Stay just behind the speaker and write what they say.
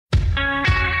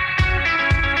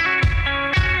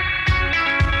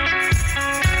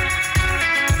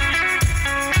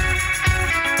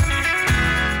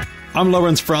I'm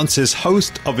Lawrence Francis,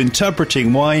 host of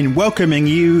Interpreting Wine, welcoming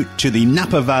you to the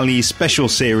Napa Valley Special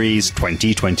Series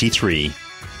 2023.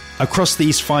 Across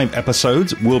these 5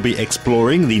 episodes, we'll be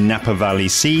exploring the Napa Valley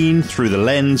scene through the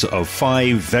lens of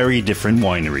 5 very different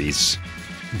wineries,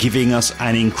 giving us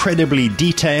an incredibly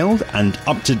detailed and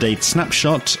up-to-date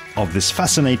snapshot of this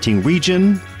fascinating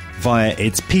region via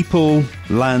its people,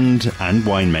 land, and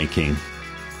winemaking.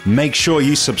 Make sure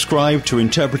you subscribe to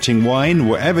Interpreting Wine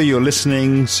wherever you're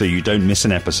listening so you don't miss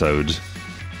an episode.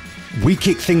 We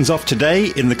kick things off today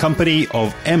in the company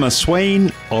of Emma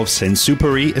Swain of St.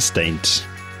 Supery Estate.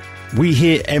 We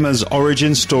hear Emma's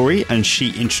origin story and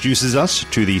she introduces us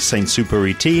to the St.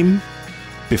 Supery team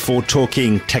before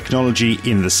talking technology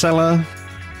in the cellar,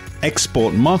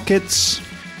 export markets.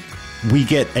 We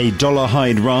get a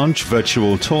Dollarhide Ranch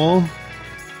virtual tour.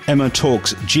 Emma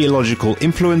talks geological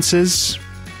influences,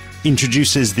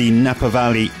 introduces the Napa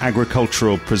Valley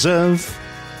Agricultural Preserve,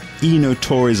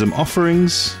 Enotourism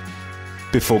offerings,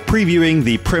 before previewing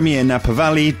the premier Napa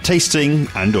Valley tasting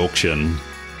and auction.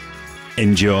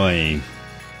 Enjoy.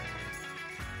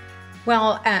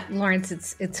 Well,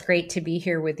 Lawrence, it's great to be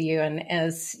here with you. And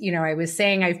as you know, I was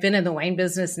saying, I've been in the wine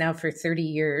business now for 30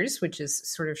 years, which is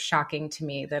sort of shocking to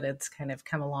me that it's kind of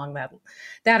come along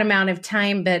that amount of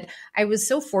time. But I was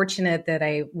so fortunate that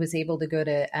I was able to go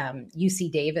to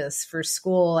UC Davis for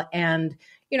school. And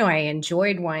you know, I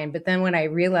enjoyed wine, but then when I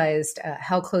realized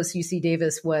how close UC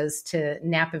Davis was to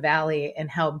Napa Valley and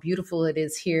how beautiful it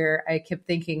is here, I kept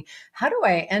thinking, how do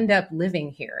I end up living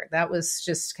here? That was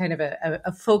just kind of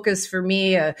a focus for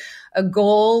me, a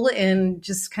goal, and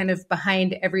just kind of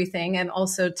behind everything, and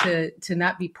also to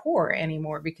not be poor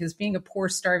anymore, because being a poor,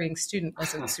 starving student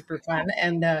wasn't super fun.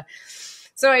 And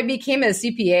so I became a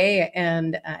CPA,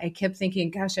 and I kept thinking,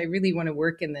 gosh, I really want to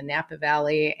work in the Napa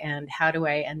Valley, and how do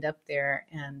I end up there?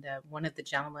 And one of the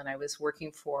gentlemen I was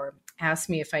working for asked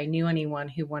me if I knew anyone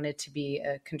who wanted to be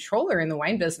a controller in the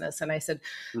wine business. And I said,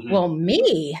 well,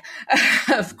 me,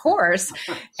 of course.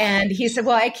 And he said,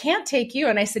 well, I can't take you.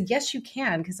 And I said, yes, you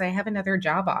can, because I have another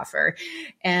job offer.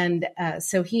 And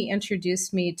so he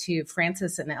introduced me to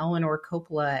Francis and Eleanor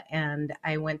Coppola, and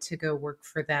I went to go work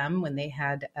for them when they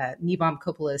had Napa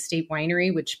Estate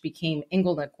Winery, which became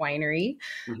Engelnook Winery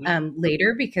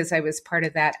later, because I was part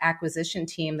of that acquisition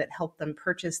team that helped them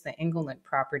purchase the Engelnook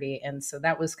property. And so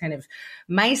that was kind of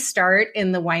my start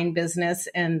in the wine business.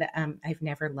 And I've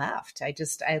never left.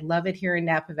 I love it here in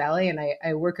Napa Valley. And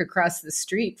I work across the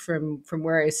street from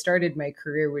where I started my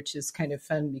career, which is kind of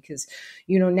fun because,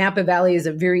 you know, Napa Valley is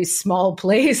a very small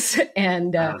place,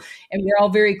 and we're all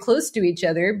very close to each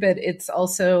other, but it's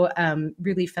also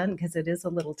really fun because it is a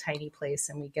little tiny place,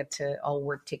 and we get to all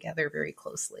work together very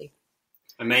closely.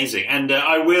 Amazing. And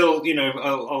I will, you know,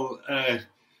 I'll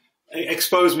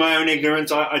expose my own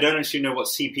ignorance. I don't actually know what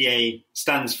CPA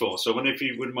stands for. So I wonder if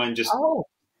you wouldn't mind just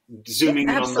zooming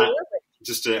in on that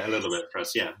just a little bit for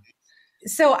us. Yeah.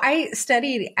 So I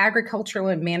studied agricultural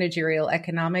and managerial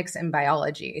economics and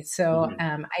biology. So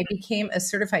I became a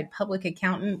certified public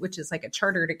accountant, which is like a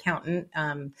chartered accountant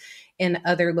in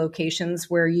other locations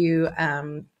where you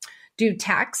do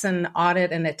tax and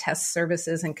audit and attest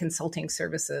services and consulting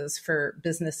services for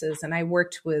businesses. And I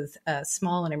worked with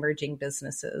small and emerging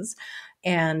businesses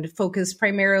and focused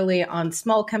primarily on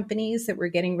small companies that were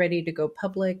getting ready to go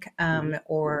public,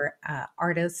 or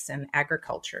artists and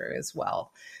agriculture as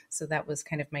well. So that was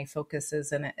kind of my focus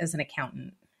as an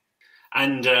accountant.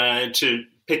 And to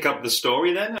pick up the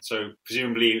story then, so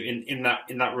presumably in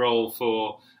that role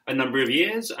for a number of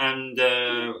years, and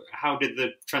how did the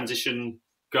transition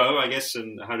go, I guess,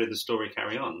 and how did the story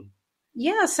carry on?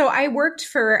 Yeah, so I worked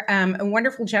for a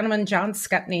wonderful gentleman, John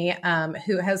Scupney,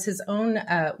 who has his own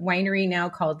winery now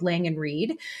called Lang and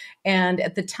Reed. And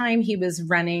at the time he was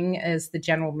running as the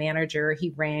general manager,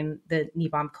 he ran the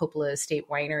Napa Coppola Estate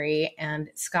Winery, and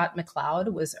Scott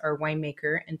McLeod was our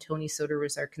winemaker, and Tony Soder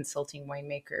was our consulting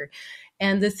winemaker.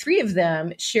 And the three of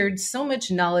them shared so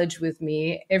much knowledge with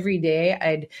me every day.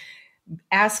 I'd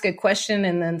ask a question,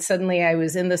 and then suddenly I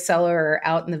was in the cellar or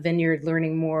out in the vineyard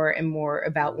learning more and more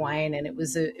about wine. And it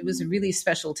was a really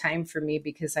special time for me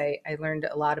because I learned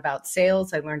a lot about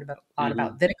sales. I learned a lot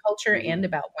about viticulture and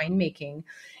about winemaking.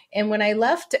 And when I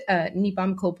left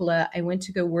Napa Coppola, I went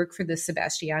to go work for the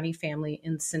Sebastiani family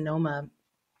in Sonoma.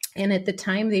 And at the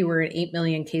time, they were an 8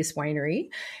 million case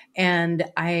winery. And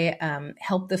I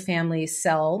helped the family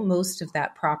sell most of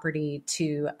that property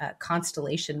to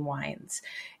Constellation Wines.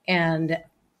 And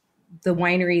the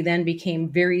winery then became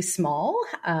very small,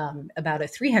 about a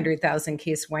 300,000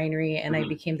 case winery, and I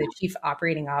became the chief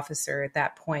operating officer at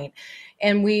that point.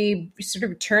 And we sort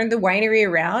of turned the winery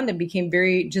around and became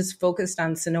very just focused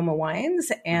on Sonoma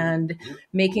wines and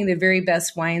making the very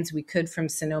best wines we could from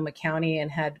Sonoma County, and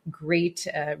had great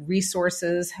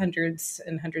resources, hundreds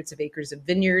and hundreds of acres of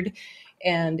vineyard.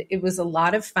 And it was a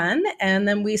lot of fun. And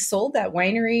then we sold that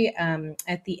winery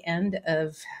at the end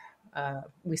of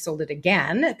we sold it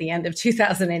again at the end of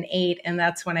 2008. And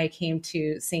that's when I came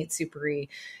to St. Supery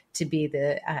to be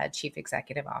the chief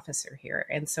executive officer here.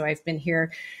 And so I've been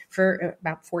here for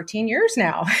about 14 years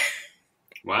now.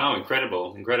 Wow,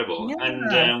 incredible. Yeah.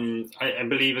 And I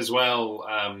believe as well,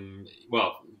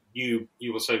 you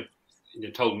also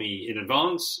told me in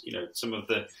advance, some of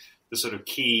the sort of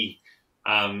key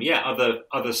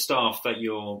other staff that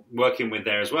you're working with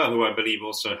there as well, who I believe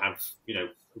also have,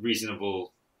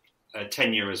 reasonable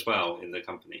tenure as well in the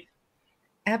company.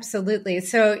 Absolutely.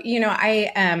 So,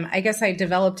 I guess I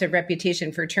developed a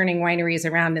reputation for turning wineries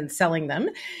around and selling them,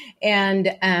 and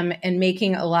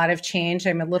making a lot of change.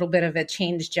 I'm a little bit of a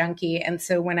change junkie. And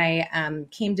so when I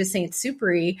came to St.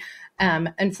 Supery,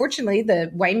 unfortunately,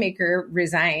 the winemaker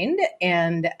resigned,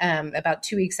 and about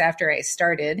 2 weeks after I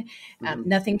started,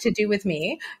 nothing to do with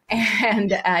me,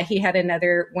 and he had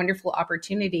another wonderful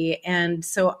opportunity. And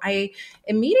so I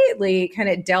immediately kind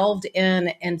of delved in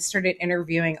and started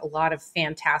interviewing a lot of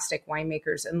fantastic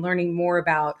winemakers and learning more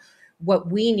about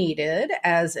what we needed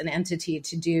as an entity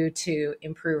to do to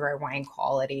improve our wine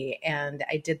quality. And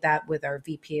I did that with our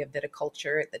VP of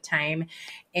viticulture at the time.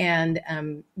 And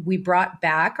we brought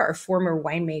back our former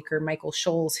winemaker, Michael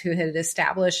Scholes, who had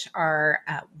established our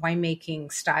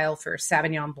winemaking style for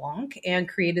Sauvignon Blanc and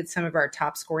created some of our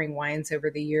top scoring wines over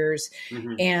the years,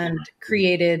 and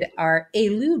created our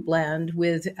Élu blend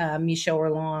with Michel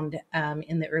Rolland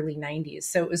in the early 90s.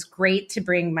 So it was great to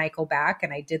bring Michael back.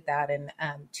 And I did that in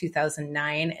 2009.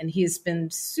 And he's been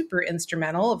super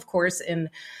instrumental, of course, in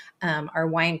our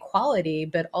wine quality,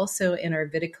 but also in our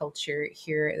viticulture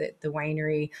here at the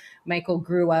winery. Michael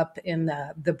grew up in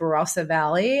the Barossa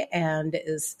Valley and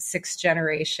is sixth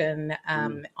generation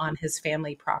on his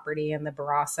family property in the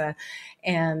Barossa,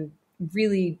 and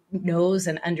really knows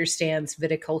and understands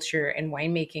viticulture and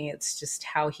winemaking. It's just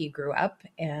how he grew up.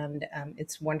 And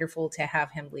it's wonderful to have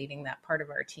him leading that part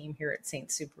of our team here at St.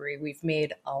 Supery. We've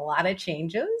made a lot of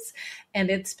changes,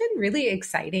 and it's been really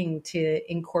exciting to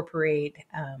incorporate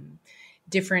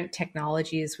different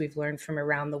technologies we've learned from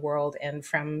around the world and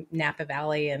from Napa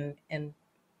Valley, and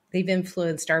they've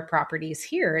influenced our properties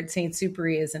here at St.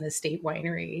 Supery as an estate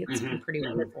winery. It's been pretty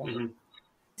wonderful.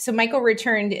 So Michael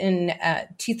returned in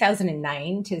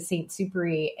 2009 to St.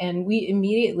 Supery, and we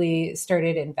immediately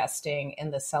started investing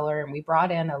in the cellar, and we brought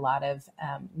in a lot of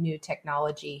new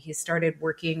technology. He started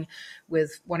working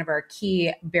with one of our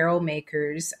key barrel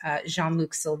makers,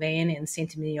 Jean-Luc Sylvain in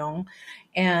Saint-Emilion,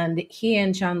 and he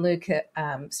and Jean-Luc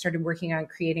started working on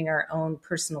creating our own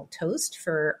personal toast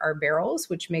for our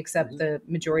barrels, which makes up the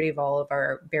majority of all of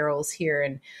our barrels here.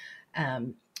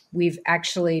 And we've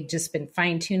actually just been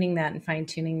fine-tuning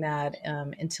that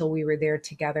until we were there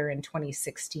together in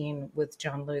 2016 with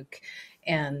Jean-Luc.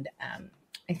 And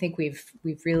I think we've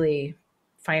really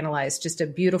finalized just a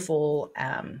beautiful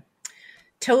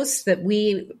toast that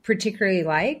we particularly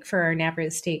like for our Napa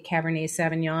Estate Cabernet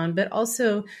Sauvignon. But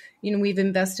also, we've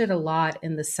invested a lot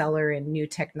in the cellar and new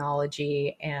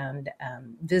technology, and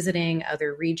visiting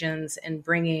other regions and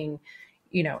bringing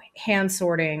hand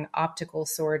sorting, optical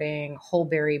sorting, whole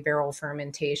berry barrel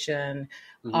fermentation,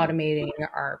 automating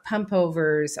our pump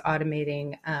overs,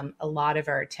 automating a lot of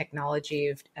our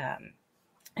technology,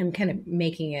 and kind of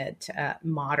making it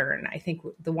modern. I think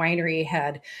the winery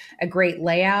had a great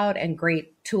layout and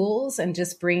great tools, and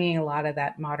just bringing a lot of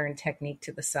that modern technique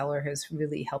to the cellar has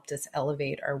really helped us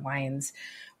elevate our wines.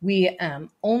 We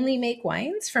only make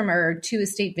wines from our 2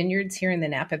 estate vineyards here in the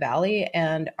Napa Valley,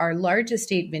 and our large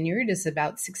estate vineyard is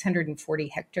about 640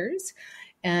 hectares,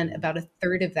 and about a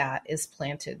third of that is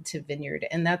planted to vineyard,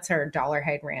 and that's our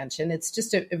Dollarhide Ranch. And it's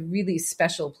just a really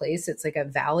special place. It's like a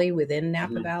valley within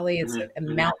Napa Valley. It's a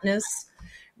mountainous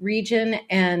region,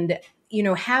 and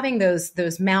having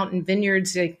those mountain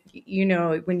vineyards,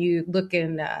 when you look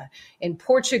in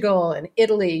Portugal and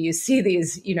Italy, you see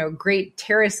these, great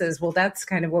terraces. Well, that's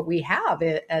kind of what we have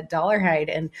at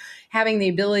Dollarhide, and having the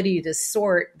ability to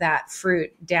sort that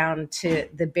fruit down to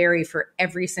the berry for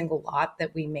every single lot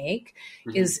that we make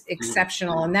is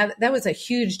exceptional. And that was a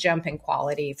huge jump in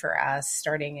quality for us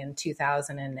starting in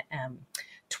 2000 and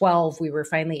 12, we were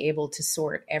finally able to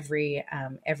sort every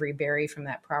berry from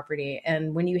that property.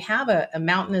 And when you have a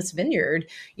mountainous vineyard,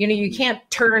 you can't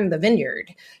turn the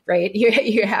vineyard, right?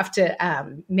 You have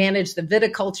to manage the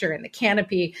viticulture and the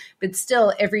canopy, but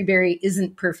still every berry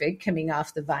isn't perfect coming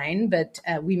off the vine, but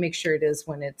we make sure it is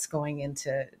when it's going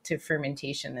into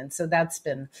fermentation. And so that's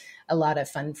been a lot of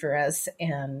fun for us,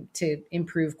 and to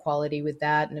improve quality with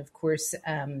that. And of course,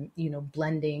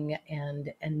 blending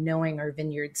and knowing our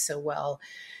vineyards so well.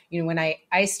 When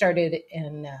I started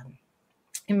in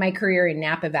my career in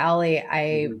Napa Valley,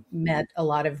 I met a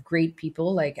lot of great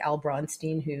people like Al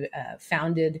Bronstein, who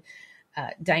founded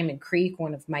Diamond Creek,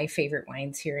 one of my favorite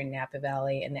wines here in Napa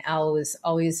Valley. And Al was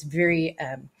always very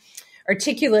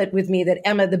articulate with me that,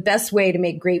 Emma, the best way to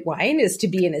make great wine is to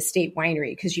be an estate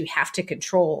winery, because you have to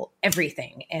control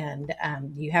everything, and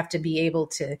you have to be able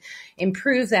to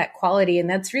improve that quality. And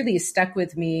that's really stuck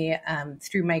with me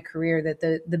through my career, that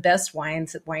the best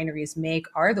wines that wineries make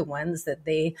are the ones that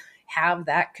they have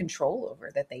that control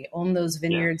over, that they own those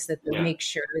vineyards, that they make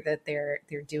sure that they're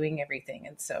doing everything.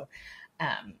 And so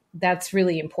that's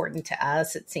really important to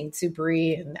us at St.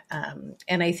 Supery.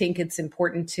 And I think it's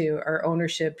important to our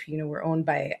ownership. We're owned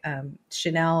by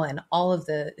Chanel, and all of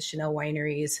the Chanel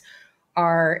wineries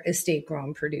are estate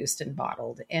grown, produced, and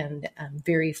bottled, and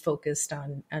very focused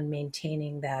on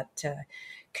maintaining that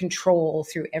control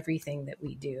through everything that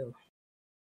we do.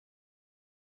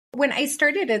 When I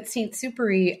started at St.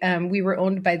 Supery, we were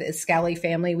owned by the Escali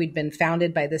family. We'd been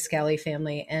founded by the Escali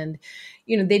family, and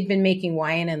they'd been making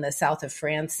wine in the south of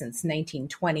France since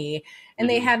 1920, and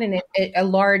they had a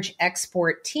large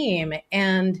export team,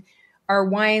 and our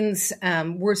wines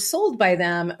were sold by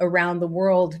them around the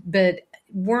world, but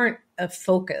weren't a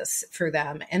focus for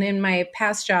them. And in my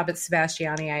past job at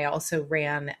Sebastiani, I also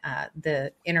ran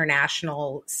the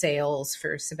international sales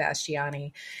for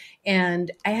Sebastiani. And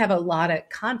I have a lot of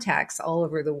contacts all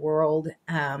over the world.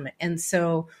 And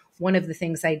so one of the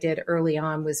things I did early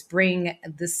on was bring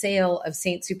the sale of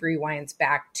St. Supery wines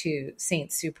back to St.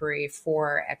 Supery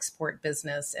for export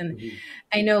business. And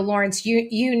I know, Lawrence,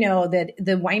 you know that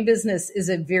the wine business is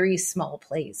a very small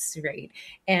place, right?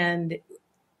 And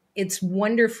it's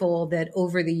wonderful that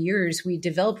over the years we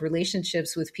develop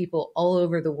relationships with people all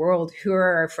over the world who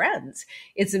are our friends.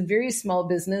 It's a very small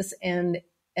business, and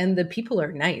the people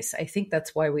are nice. I think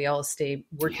that's why we all stay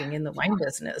working in the wine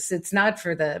business. It's not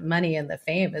for the money and the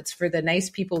fame. It's for the nice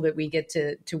people that we get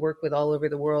to work with all over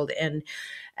the world. And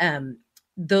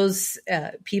those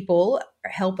people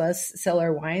help us sell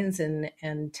our wines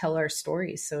and tell our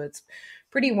stories. So it's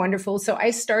pretty wonderful. So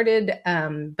I started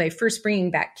by first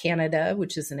bringing back Canada,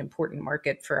 which is an important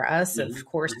market for us. Of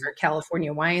course, our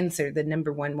California wines are the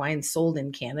number one wines sold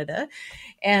in Canada,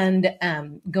 and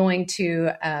going to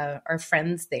our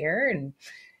friends there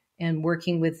and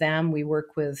working with them. We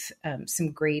work with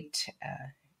some great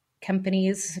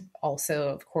companies, also,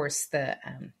 of course, the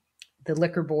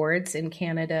liquor boards in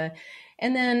Canada.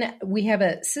 And then we have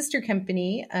a sister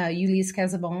company, Ulysse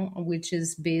Casabon, which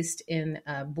is based in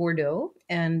Bordeaux,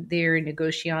 and they're a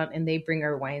negociant, and they bring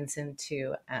our wines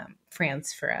into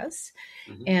France for us.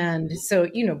 And so,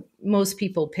 most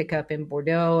people pick up in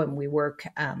Bordeaux, and we work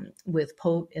with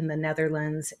Pote in the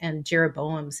Netherlands and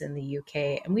Jeroboam's in the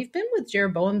UK. And we've been with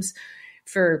Jeroboam's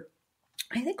for,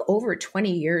 I think, over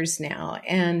 20 years now,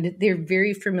 and they're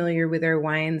very familiar with our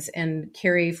wines and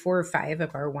carry 4 or 5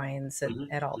 of our wines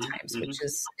at all times, which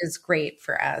is great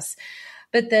for us.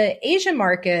 But the Asia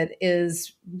market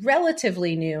is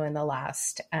relatively new in the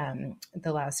last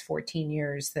 14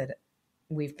 years that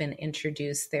we've been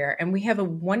introduced there. And we have a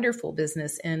wonderful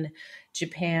business in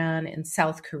Japan, in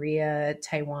South Korea,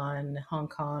 Taiwan, Hong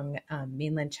Kong,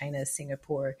 mainland China,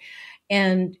 Singapore.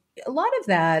 And a lot of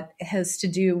that has to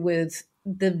do with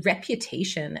the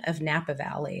reputation of Napa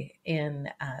Valley in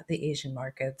the Asian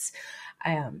markets.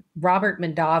 Robert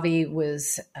Mondavi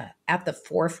was at the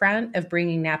forefront of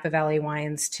bringing Napa Valley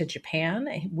wines to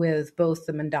Japan with both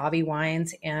the Mondavi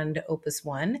wines and Opus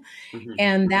One.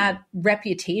 And that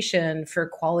reputation for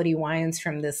quality wines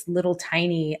from this little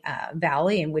tiny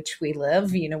valley in which we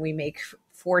live, we make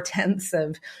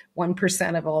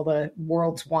 0.4% of all the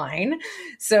world's wine.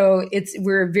 So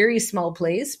we're a very small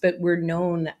place, but we're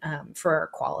known for our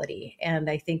quality. And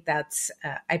I think that's,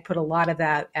 I put a lot of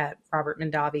that at Robert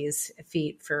Mondavi's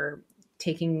feet for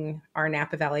taking our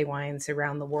Napa Valley wines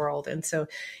around the world. And so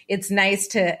it's nice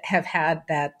to have had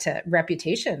that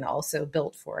reputation also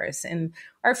built for us. And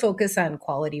our focus on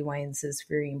quality wines is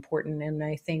very important. And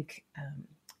I think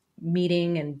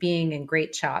meeting and being in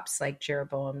great shops like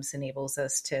Jeroboam's enables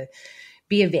us to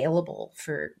be available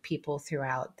for people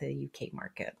throughout the UK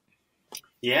market.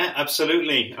 Yeah,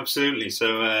 absolutely, absolutely.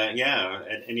 So,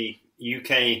 any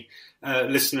UK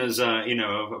listeners are,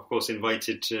 of course,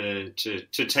 invited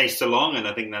to taste along, and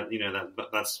I think that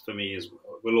that's for me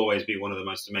will always be one of the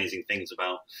most amazing things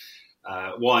about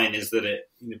wine is that it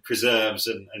preserves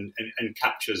and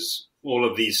captures all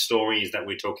of these stories that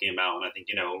we're talking about, and I think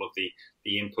all of the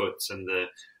inputs and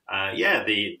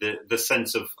the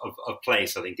sense of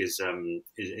place, I think is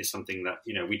something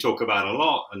that we talk about a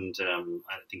lot, and I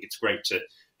think it's great to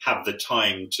have the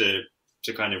time to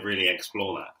kind of really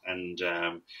explore that.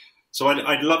 And so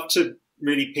I'd love to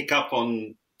really pick up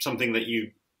on something that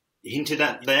you hinted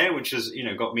at there, which has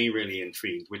got me really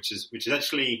intrigued, which is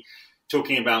actually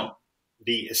talking about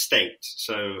the estate.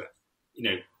 So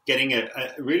getting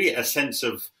a sense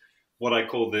of what I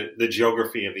call the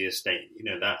geography of the estate.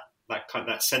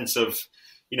 That sense of,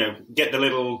 get the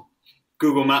little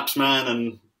Google Maps man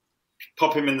and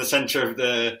pop him in the center of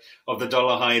the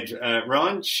Dollarhide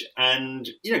Ranch, and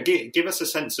give us a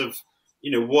sense of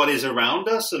what is around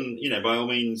us, and by all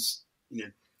means,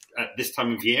 at this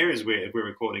time of year, as we're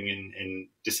recording in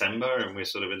December, and we're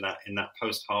sort of in that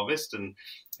post harvest, and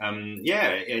and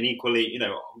equally,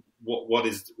 what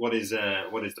is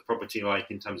the property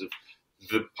like in terms of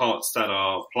the parts that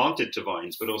are planted to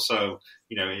vines, but also,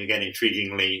 again,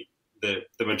 intriguingly, the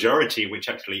majority which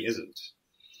actually isn't.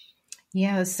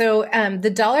 Yeah. So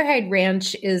the Dollarhide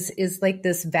Ranch is like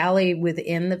this valley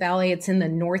within the valley. It's in the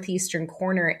northeastern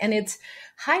corner, and it's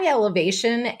high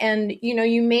elevation. And,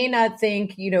 you may not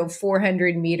think,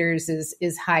 400 meters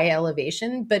is high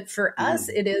elevation, but for us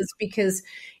it is, because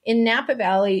in Napa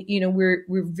Valley, we're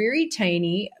very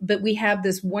tiny, but we have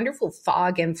this wonderful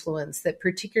fog influence that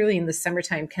particularly in the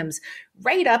summertime comes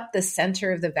right up the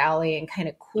center of the valley and kind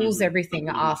of cools everything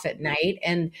off at night,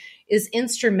 and is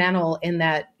instrumental in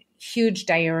that huge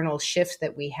diurnal shift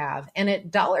that we have. And at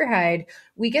Dollarhide,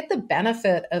 we get the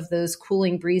benefit of those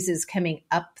cooling breezes coming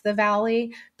up the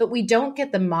valley, but we don't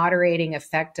get the moderating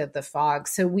effect of the fog.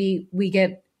 So we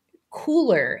get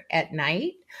cooler at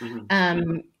night,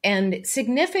 and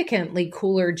significantly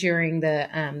cooler during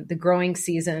the growing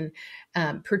season,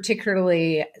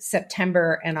 particularly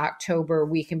September and October.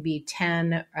 We can be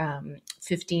 10,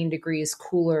 15 degrees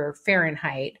cooler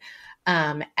Fahrenheit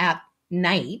at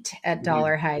night at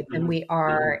Dollarhide than we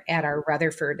are at our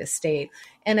Rutherford estate,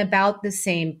 and about the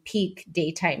same peak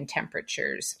daytime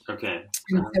temperatures. Okay.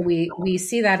 And so we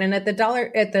see that. And at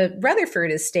the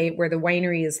Rutherford estate, where the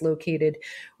winery is located,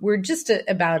 we're just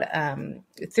about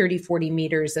 30, 40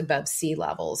 meters above sea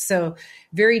level. So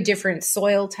very different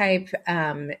soil type,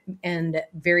 and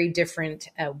very different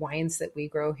wines that we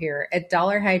grow here. At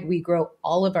Dollarhide, we grow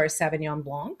all of our Sauvignon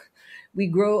Blanc. We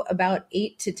grow about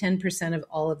 8 to 10% of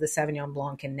all of the Sauvignon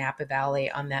Blanc in Napa Valley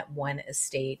on that one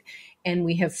estate. And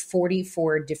we have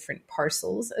 44 different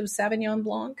parcels of Sauvignon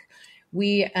Blanc.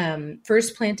 We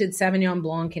first planted Sauvignon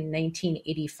Blanc in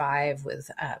 1985 with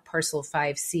parcel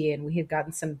 5C, and we had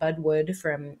gotten some budwood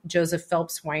from Joseph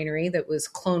Phelps Winery that was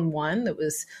Clone 1, that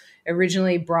was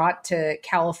originally brought to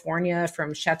California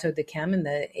from Chateau d'Yquem in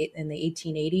the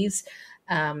 1880s.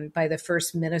 By the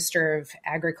first minister of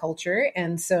agriculture.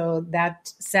 And so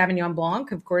that Sauvignon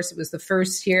Blanc, of course, it was the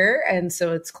first here. And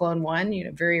so it's Clone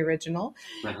 1, very original.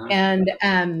 And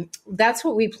that's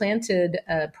what we planted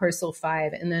parcel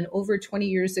 5. And then over 20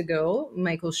 years ago,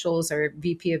 Michael Scholes, our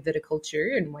VP of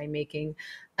viticulture and winemaking,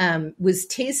 was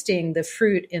tasting the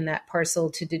fruit in that parcel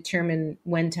to determine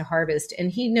when to harvest.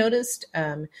 And he noticed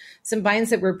some vines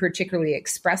that were particularly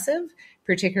expressive,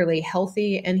 particularly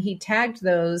healthy, and he tagged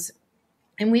those.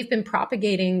 And we've been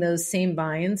propagating those same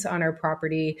vines on our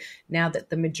property now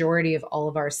that the majority of all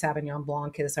of our Sauvignon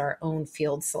Blanc is our own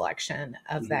field selection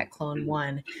of that Clone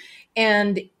 1.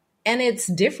 And it's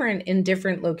different in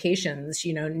different locations.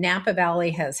 Napa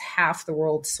Valley has half the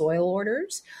world's soil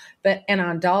orders, and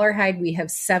on Dollarhide, we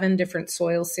have 7 different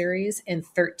soil series and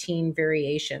 13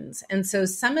 variations. And so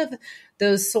some of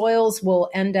those soils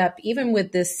will end up, even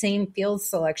with this same field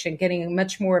selection, getting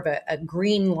much more of a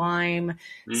green lime,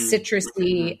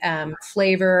 citrusy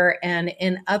flavor. And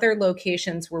in other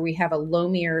locations where we have a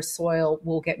loamier soil,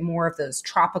 we'll get more of those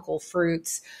tropical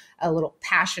fruits, a little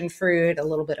passion fruit, a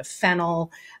little bit of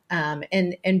fennel,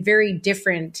 and very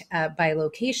different by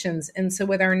locations. And so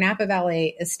with our Napa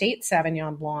Valley Estate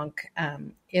Sauvignon Blanc,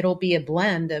 it'll be a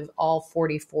blend of all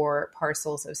 44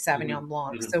 parcels of Sauvignon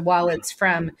Blanc. So while it's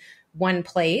from one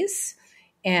place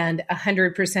and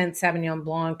 100% Sauvignon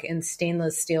Blanc and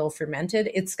stainless steel fermented,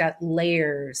 it's got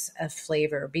layers of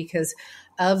flavor because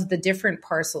of the different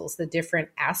parcels, the different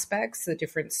aspects, the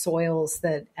different soils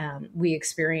that we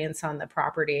experience on the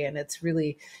property. And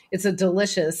it's a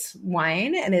delicious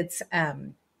wine, and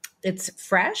it's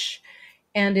fresh,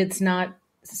 and it's not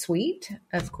sweet,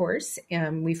 of course.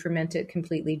 We ferment it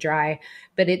completely dry,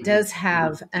 but it does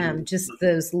have just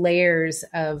those layers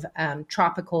of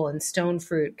tropical and stone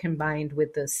fruit combined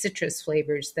with the citrus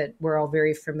flavors that we're all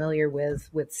very familiar with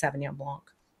Sauvignon Blanc.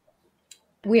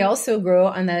 We also grow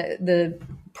on the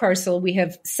parcel. We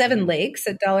have 7 lakes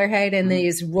at Dollarhide and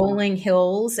these rolling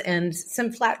hills and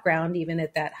some flat ground, even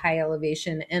at that high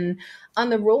elevation. And on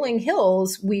the rolling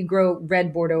hills, we grow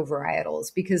red Bordeaux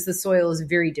varietals because the soil is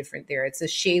very different there. It's a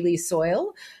shaly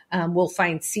soil. We'll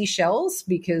find seashells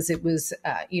because it was,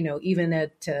 even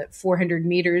at 400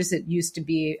 meters, it used to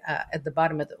be at the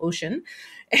bottom of the ocean.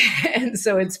 And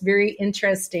so it's very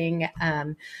interesting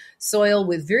soil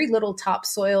with very little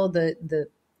topsoil. The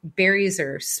berries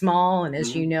are small, and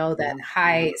as you know, that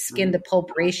high skin to pulp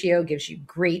ratio gives you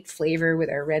great flavor with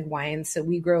our red wines. So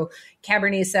we grow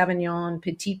Cabernet Sauvignon,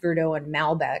 Petit Verdot, and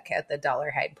Malbec at the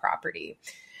Dollarhide property.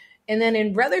 And then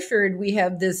in Rutherford, we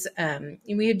have this,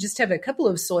 we just have a couple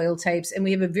of soil types, and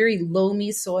we have a very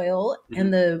loamy soil.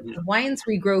 And the wines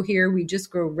we grow here, we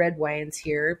just grow red wines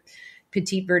here.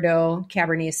 Petit Verdot,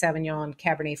 Cabernet Sauvignon,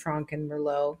 Cabernet Franc, and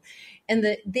Merlot.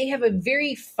 And they have a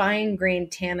very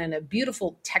fine-grained tannin, a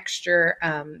beautiful texture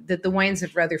that the wines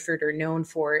of Rutherford are known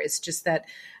for. It's just that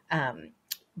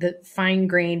the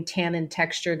fine-grained tannin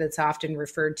texture that's often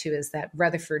referred to as that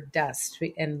Rutherford dust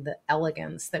and the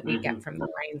elegance that we get from the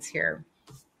wines here.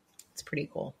 It's pretty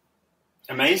cool.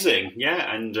 Amazing.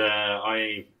 Yeah. And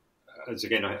I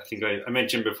think I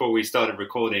mentioned before we started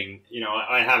recording,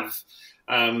 I have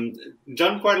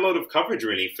done quite a lot of coverage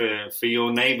really for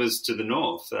your neighbors to the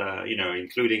north,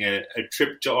 including a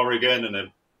trip to Oregon and a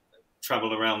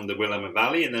travel around the Willamette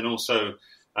Valley, and then also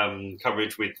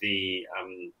coverage with the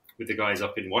guys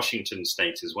up in Washington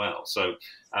State as well. So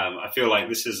I feel like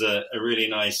this is a really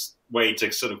nice way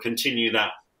to sort of continue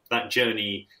that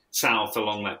journey south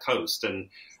along that coast.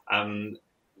 And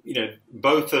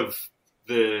both of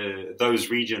those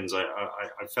regions I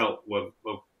felt were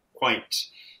quite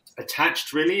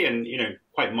attached really, and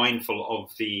quite mindful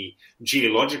of the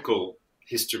geological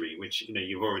history, which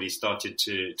you've already started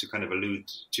to kind of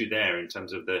allude to there in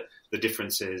terms of the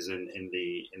differences in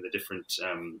the different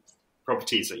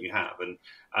properties that you have. And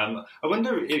I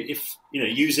wonder if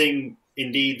using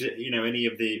indeed any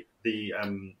of the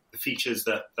features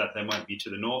that there might be to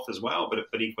the north as well,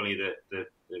 but equally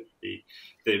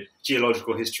the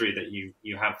geological history that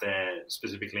you have there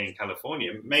specifically in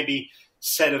California, maybe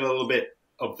set a little bit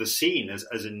of the scene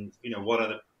as in what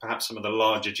are perhaps some of the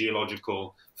larger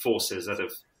geological forces that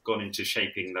have gone into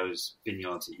shaping those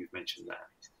vineyards that you've mentioned there.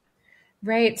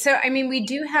 Right. So, I mean, we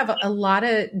do have a lot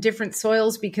of different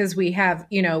soils because we have,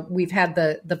 we've had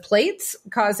the plates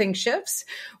causing shifts.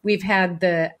 We've had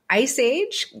the ice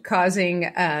age causing,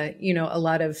 a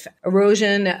lot of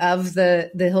erosion of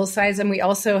the hillsides. And we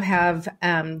also have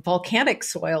volcanic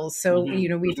soils. So,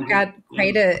 we've got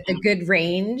quite a good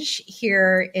range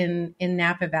here in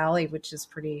Napa Valley, which is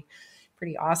pretty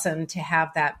awesome to have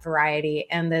that variety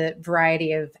and the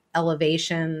variety of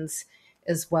elevations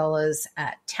as well as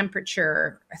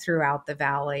temperature throughout the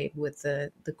valley with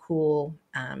the cool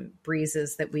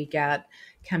breezes that we get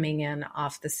coming in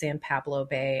off the San Pablo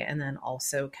Bay and then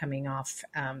also coming off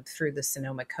through the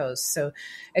Sonoma coast. So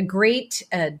a great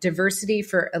diversity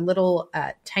for a little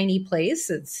tiny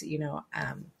place. It's,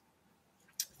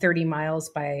 30 miles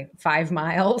by 5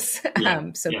 miles.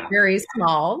 Very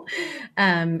small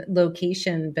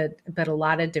location, but a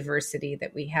lot of diversity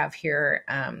that we have here,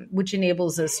 which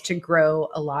enables us to grow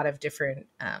a lot of different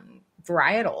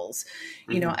varietals.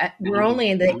 We're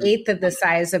only in the 1/8 of the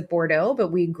size of Bordeaux, but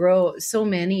we grow so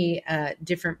many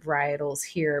different varietals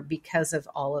here because of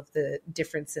all of the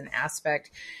difference in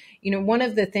aspect. One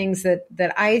of the things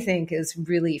that I think is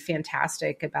really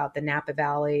fantastic about the Napa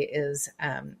Valley is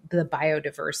the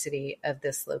biodiversity of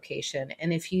this location.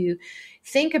 And if you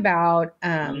think about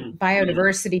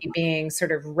biodiversity being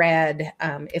sort of red,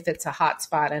 if it's a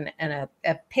hotspot and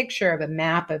a picture of a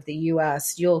map of the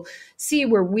U.S., you'll see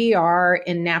where we are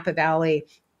in Napa Valley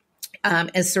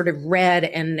as sort of red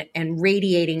and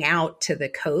radiating out to the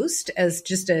coast as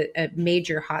just a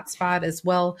major hotspot, as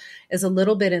well as a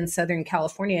little bit in Southern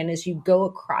California. And as you go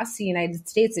across the United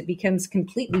States, it becomes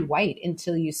completely white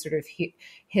until you sort of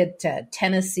hit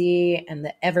Tennessee and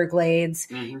the Everglades.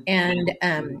 And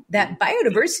that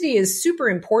biodiversity is super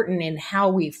important in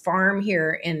how we farm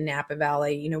here in Napa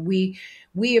Valley.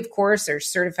 We of course are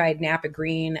certified Napa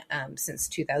Green since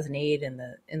 2008 in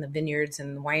the vineyards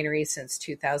and the wineries since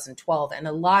 2012. And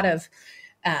a lot of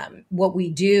what we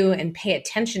do and pay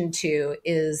attention to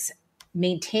is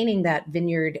maintaining that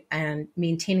vineyard and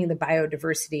maintaining the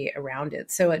biodiversity around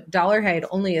it. So at Dollarhide,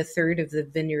 only a third of the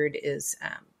vineyard is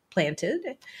planted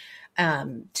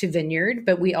to vineyard,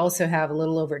 but we also have a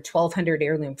little over 1,200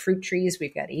 heirloom fruit trees.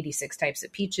 We've got 86 types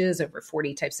of peaches, over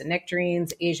 40 types of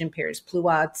nectarines, Asian pears,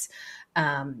 pluots.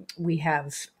 We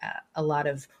have a lot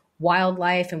of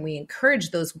wildlife, and we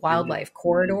encourage those wildlife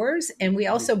corridors. And we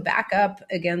also back up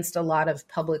against a lot of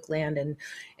public land.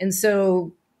 And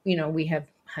so, we have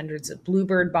hundreds of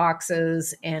bluebird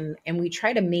boxes, and we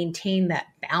try to maintain that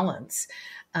balance.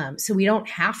 So we don't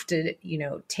have to,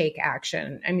 take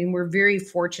action. I mean, we're very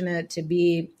fortunate to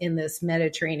be in this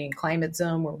Mediterranean climate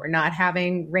zone where we're not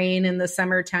having rain in the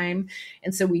summertime.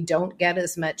 And so we don't get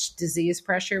as much disease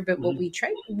pressure. But what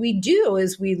we do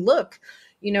is we look,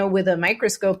 with a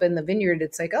microscope in the vineyard,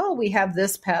 it's like, oh, we have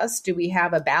this pest. Do we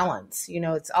have a balance?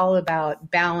 It's all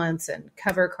about balance and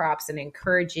cover crops and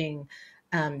encouraging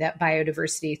that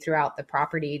biodiversity throughout the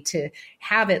property to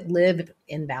have it live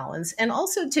in balance, and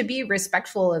also to be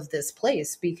respectful of this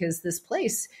place, because this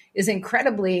place is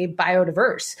incredibly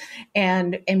biodiverse,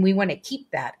 and we want to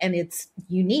keep that. And it's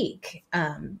unique.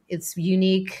 It's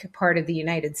unique part of the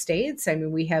United States. I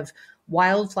mean, we have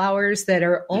wildflowers that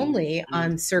are only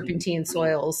on serpentine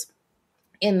soils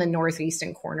in the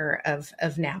northeastern corner of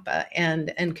Napa,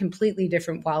 and completely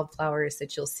different wildflowers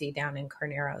that you'll see down in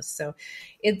Carneros. So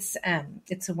it's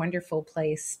a wonderful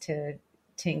place to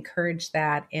encourage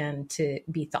that and to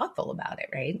be thoughtful about it,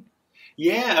 right?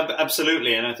 Yeah,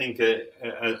 absolutely. And I think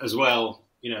as well,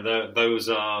 those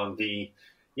are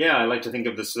I like to think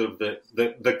of the sort of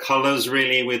the colors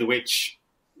really with which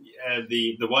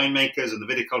the winemakers and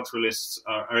the viticulturalists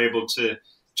are able to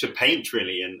paint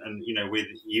really, and with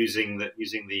using the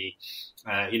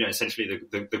essentially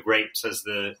the grapes as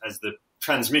the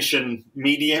transmission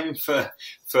medium for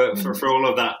all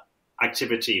of that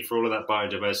activity, for all of that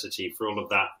biodiversity, for all of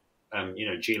that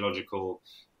geological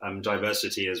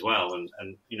diversity as well,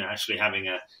 and actually having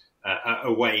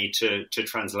a way to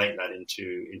translate that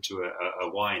into a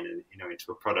wine and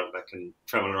into a product that can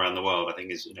travel around the world, I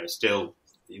think is still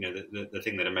the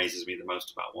thing that amazes me the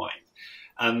most about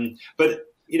wine. But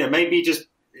maybe just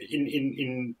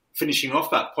in finishing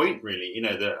off that point, really,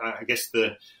 I guess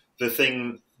the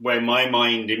thing where my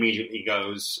mind immediately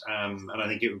goes, and I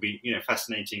think it would be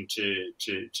fascinating to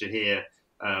hear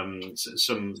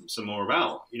some more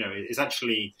about, is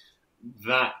actually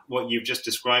that what you've just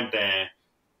described there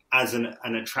as an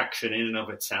attraction in and of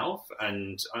itself,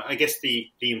 and I guess the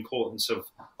importance of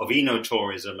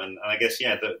Enotourism, and I guess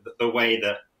the way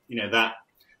that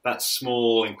that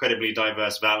small, incredibly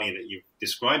diverse valley that you've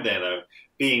described there, though,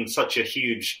 being such a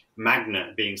huge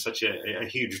magnet, being such a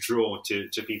huge draw to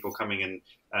people coming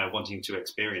and wanting to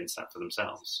experience that for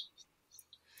themselves.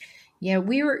 Yeah,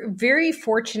 we were very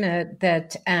fortunate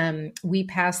that we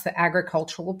passed the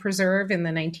agricultural preserve in the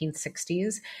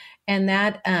 1960s, and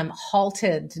that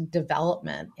halted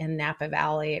development in Napa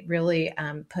Valley. It really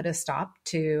put a stop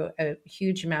to a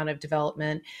huge amount of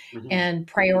development and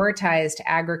prioritized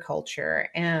agriculture.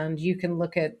 And you can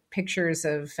look at pictures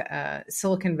of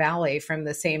Silicon Valley from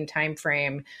the same time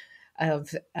frame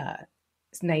of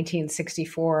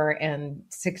 1964 and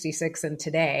 66 and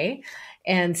today,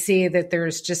 and see that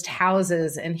there's just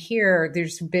houses. And here,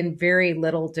 there's been very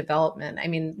little development. I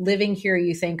mean, living here,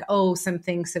 you think, oh, some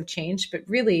things have changed, but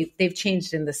really they've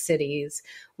changed in the cities.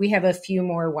 We have a few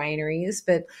more wineries,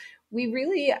 but we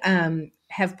really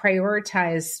have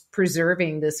prioritized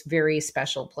preserving this very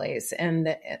special place.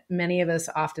 And many of us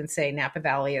often say Napa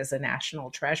Valley is a national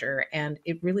treasure, and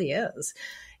it really is.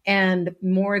 And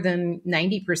more than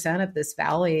 90% of this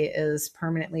valley is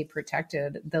permanently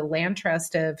protected. The Land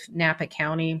Trust of Napa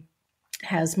County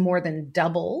has more than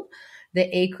double the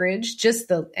acreage,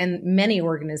 and many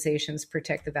organizations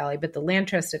protect the valley, but the Land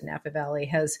Trust of Napa Valley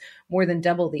has more than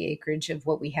double the acreage of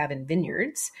what we have in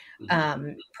vineyards,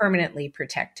 permanently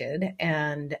protected.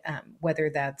 And whether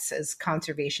that's as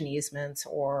conservation easements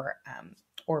or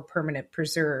permanent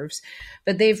preserves,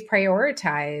 but they've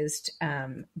prioritized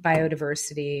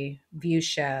biodiversity,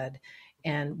 viewshed,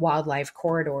 and wildlife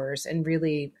corridors, and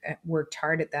really worked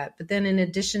hard at that. But then in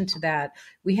addition to that,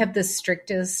 we have the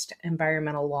strictest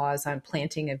environmental laws on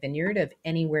planting a vineyard of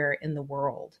anywhere in the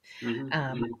world.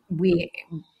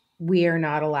 We are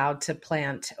not allowed to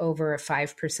plant over a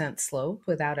 5% slope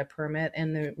without a permit,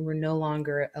 and we're no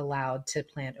longer allowed to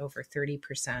plant over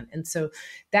 30%. And so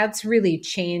that's really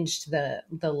changed the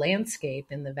landscape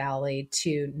in the valley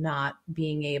to not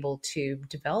being able to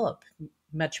develop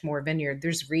much more vineyard.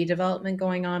 There's redevelopment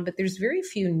going on, but there's very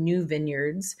few new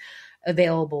vineyards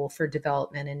available for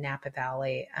development in Napa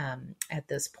Valley at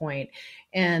this point.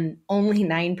 And only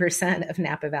 9% of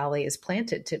Napa Valley is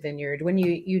planted to vineyard. When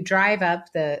you drive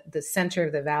up the center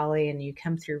of the valley and you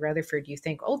come through Rutherford, you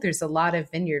think, oh, there's a lot of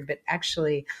vineyard, but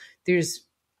actually there's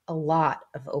a lot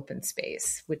of open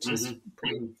space, which is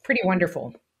pretty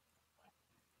wonderful.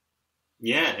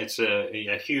 Yeah, it's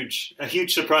a huge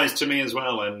surprise to me as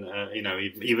well, and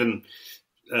even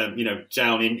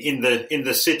down in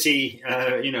the city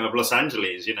of Los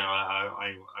Angeles,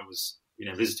 I was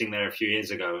visiting there a few years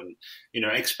ago, and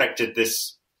expected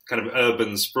this kind of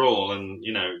urban sprawl, and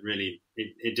really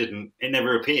it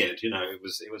never appeared. It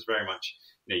was very much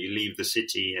you leave the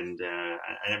city and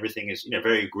everything is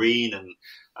very green and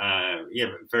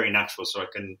very natural. So I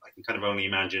can kind of only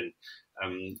imagine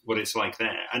what it's like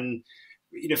there. And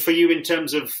for you in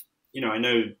terms of I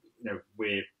know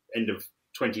we're end of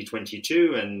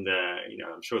 2022, and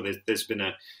I'm sure there's been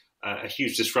a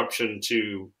huge disruption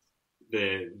to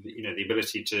the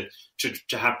ability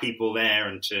to have people there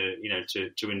and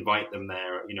to invite them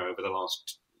there over the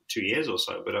last 2 years or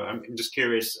so. But I'm just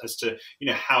curious as to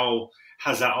how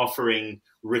has that offering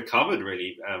recovered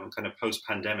really kind of post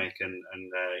pandemic, and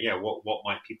what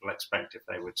might people expect if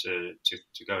they were to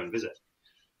go and visit?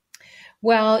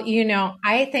 Well,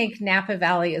 I think Napa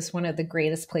Valley is one of the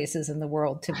greatest places in the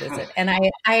world to visit. And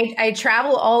I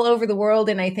travel all over the world,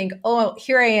 and I think, oh,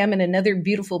 here I am in another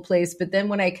beautiful place. But then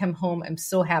when I come home, I'm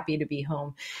so happy to be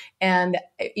home. And,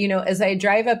 as I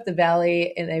drive up the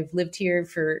valley, and I've lived here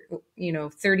for,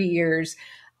 30 years,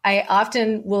 I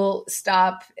often will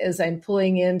stop as I'm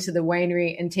pulling into the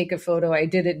winery and take a photo. I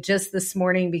did it just this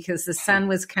morning because the sun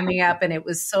was coming up and it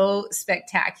was so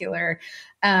spectacular.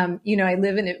 I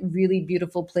live in a really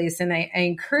beautiful place, and I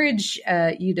encourage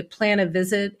you to plan a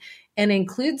visit and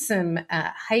include some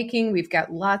hiking. We've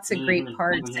got lots of great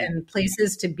parks and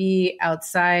places to be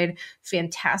outside,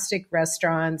 fantastic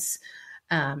restaurants,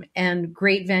 and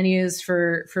great venues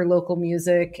for local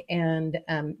music. And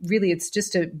really, it's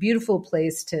just a beautiful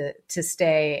place to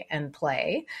stay and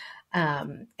play.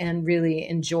 And really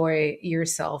enjoy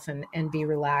yourself and be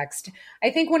relaxed. I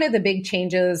think one of the big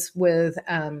changes with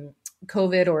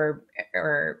COVID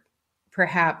or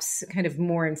perhaps kind of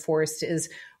more enforced is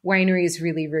wineries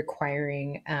really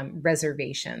requiring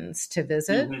reservations to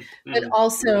visit, but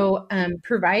also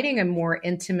providing a more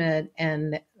intimate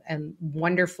and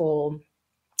wonderful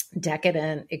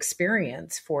decadent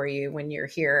experience for you when you're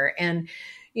here. And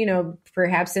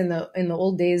perhaps in the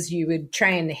old days you would try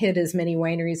and hit as many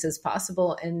wineries as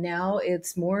possible, and now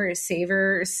it's more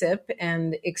savor, sip,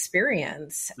 and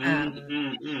experience.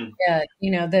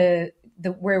 The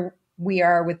where we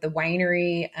are with the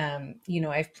winery,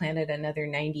 I've planted another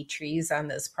 90 trees on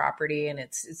this property, and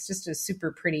it's just a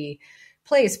super pretty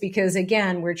place because,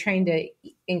 again, we're trying to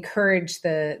encourage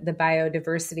the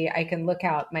biodiversity. I can look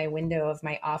out my window of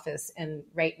my office, and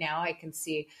right now I can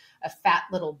see a fat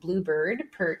little bluebird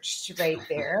perched right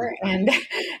there. And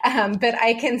but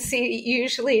I can see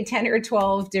usually 10 or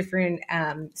 12 different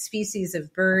species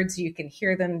of birds. You can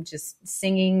hear them just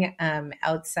singing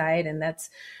outside. And that's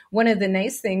one of the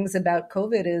nice things about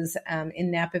COVID is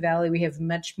in Napa Valley, we have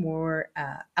much more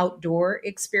outdoor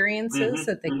experiences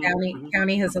that the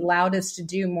county has allowed us to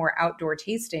do more outdoor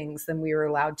tastings than we were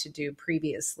allowed to do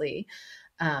previously.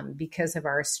 Because of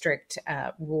our strict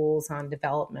rules on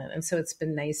development. And so it's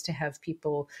been nice to have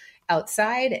people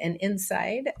outside and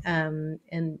inside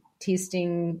and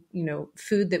tasting,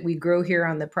 food that we grow here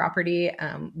on the property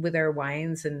with our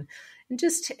wines and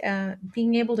just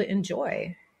being able to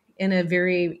enjoy in a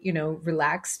very,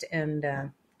 relaxed and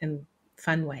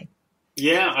fun way.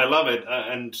 Yeah, I love it.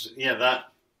 And yeah, that,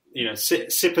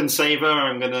 sip and savor.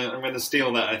 I'm gonna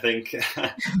steal that. I think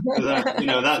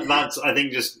that's I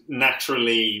think just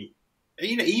naturally,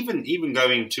 even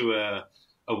going to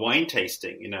a wine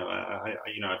tasting. I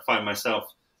find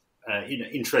myself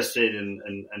interested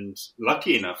and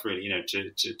lucky enough really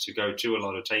to go to a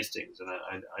lot of tastings, and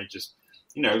I just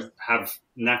have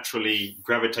naturally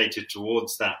gravitated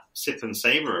towards that sip and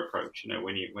savor approach.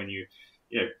 When you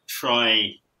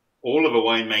try all of a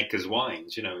winemaker's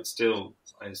wines,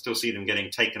 I still see them getting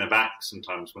taken aback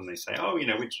sometimes when they say, "Oh,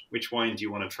 which wine do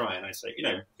you want to try?" And I say, you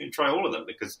can try all of them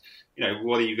because,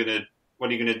 what are you gonna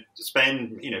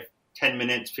spend, 10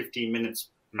 minutes, 15 minutes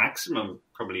maximum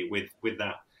probably with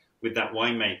that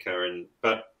winemaker,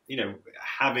 but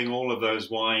having all of those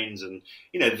wines and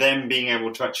them being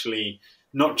able to actually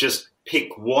not just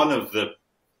pick one of the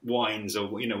wines or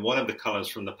one of the colors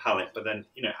from the palette, but then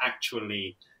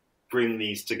actually bring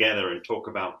these together and talk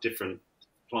about different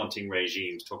planting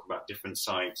regimes, talk about different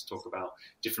sites, talk about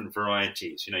different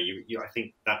varieties. I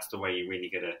think that's the way you really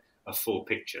get a full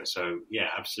picture. So yeah,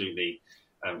 absolutely,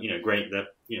 great that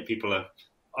people are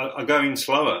going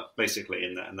slower basically,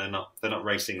 and they're not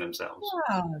racing themselves.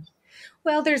 Yeah.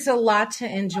 Well, there's a lot to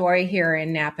enjoy here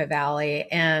in Napa Valley,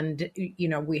 and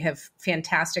we have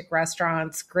fantastic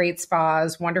restaurants, great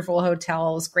spas, wonderful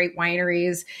hotels, great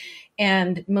wineries,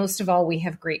 and most of all, we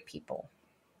have great people.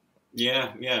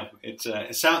 Yeah. It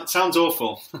sounds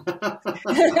awful.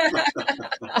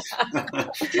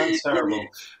 Sounds terrible,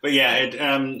 but yeah,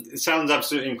 it sounds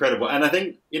absolutely incredible. And I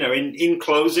think in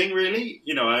closing, really,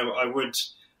 I would.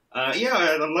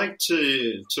 I'd like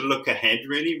to look ahead,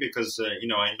 really, because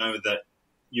I know that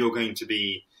you're going to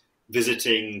be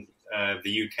visiting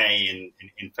the UK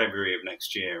in February of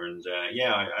next year, and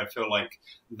I feel like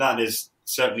that is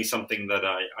certainly something that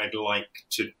I'd like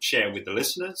to share with the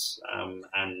listeners, to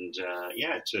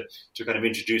kind of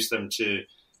introduce them to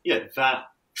that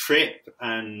trip,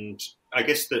 and I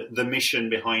guess the mission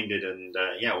behind it, and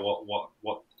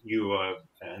what you are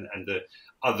and the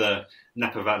other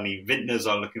Napa Valley vintners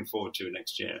are looking forward to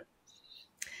next year.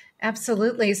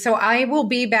 Absolutely. So I will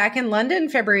be back in London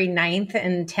February 9th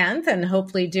and 10th, and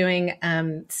hopefully doing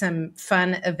some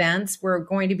fun events. We're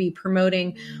going to be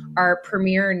promoting our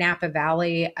Premier Napa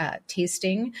Valley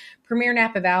tasting. Premier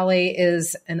Napa Valley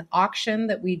is an auction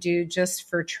that we do just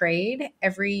for trade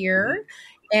every year.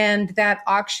 And that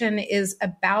auction is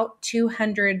about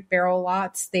 200 barrel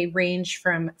lots. They range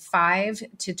from 5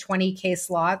 to 20 case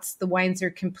lots. The wines are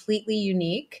completely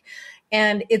unique.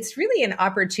 And it's really an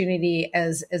opportunity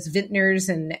as vintners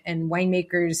and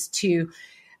winemakers to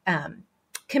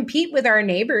compete with our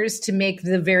neighbors to make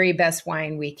the very best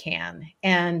wine we can.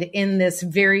 And in this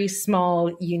very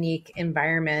small, unique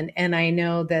environment. And I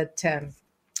know that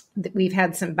we've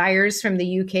had some buyers from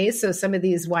the UK, so some of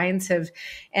these wines have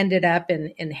ended up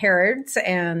in Harrods,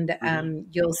 and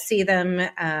you'll see them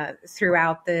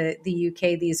throughout the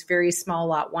UK, these very small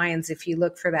lot wines. If you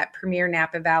look for that Premier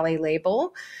Napa Valley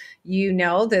label, you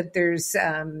know that there's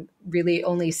really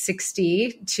only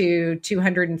 60 to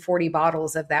 240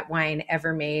 bottles of that wine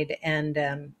ever made,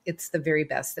 and it's the very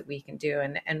best that we can do.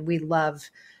 And we love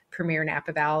Premier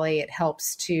Napa Valley. It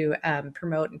helps to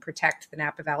promote and protect the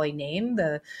Napa Valley name,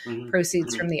 the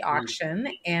proceeds from the auction.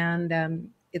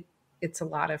 And it's a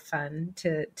lot of fun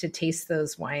to taste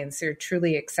those wines. They're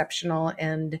truly exceptional,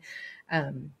 and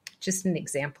just an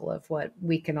example of what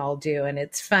we can all do. And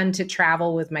it's fun to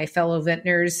travel with my fellow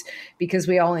vintners because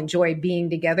we all enjoy being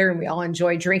together and we all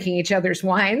enjoy drinking each other's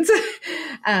wines.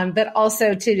 But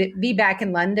also to be back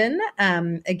in London.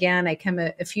 Again, I come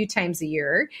a few times a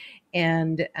year,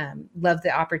 and love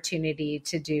the opportunity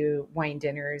to do wine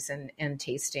dinners and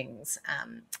tastings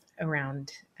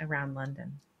around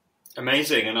London.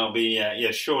 Amazing. And I'll be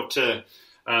sure to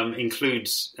include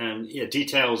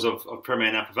details of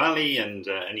Premier Napa Valley and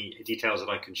any details that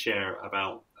I can share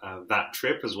about that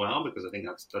trip as well, because I think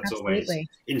that's always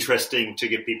interesting to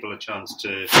give people a chance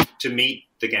to meet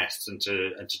the guests and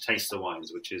to taste the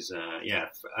wines, which is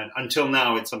until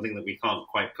now it's something that we can't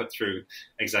quite put through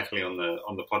exactly on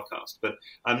the podcast. But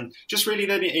just really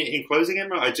then in closing,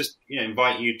 Emma, I just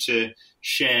invite you to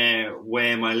share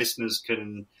where my listeners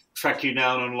can track you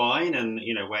down online, and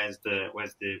where's the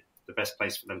best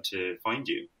place for them to find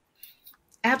you.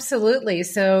 Absolutely.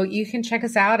 So you can check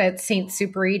us out at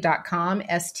stsupery.com,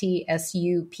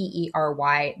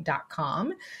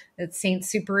 stsupery.com. That's St.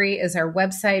 Supery is our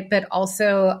website, but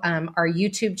also our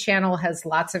YouTube channel has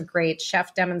lots of great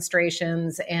chef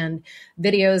demonstrations and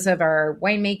videos of our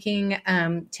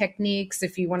winemaking techniques.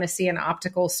 If you want to see an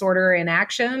optical sorter in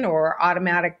action or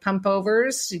automatic pump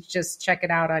overs, just check it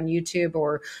out on YouTube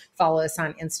or follow us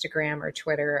on Instagram or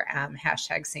Twitter,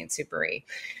 hashtag St. Supery.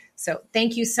 So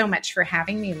thank you so much for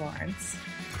having me, Lawrence.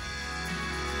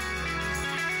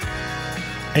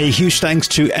 A huge thanks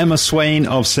to Emma Swain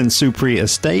of St. Supery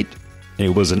Estate. It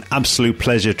was an absolute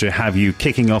pleasure to have you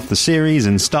kicking off the series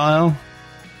in style.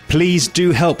 Please do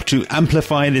help to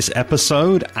amplify this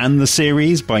episode and the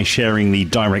series by sharing the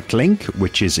direct link,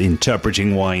 which is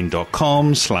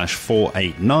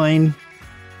interpretingwine.com/489.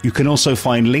 You can also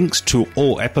find links to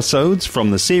all episodes from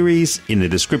the series in the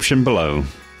description below.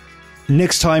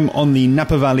 Next time on the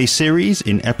Napa Valley series,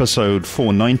 in episode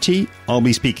 490, I'll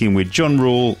be speaking with John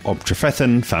Rule of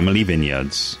Trefethen Family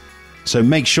Vineyards. So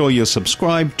make sure you're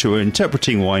subscribed to our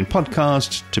Interpreting Wine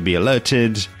podcast to be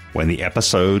alerted when the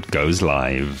episode goes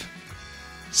live.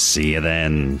 See you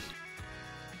then.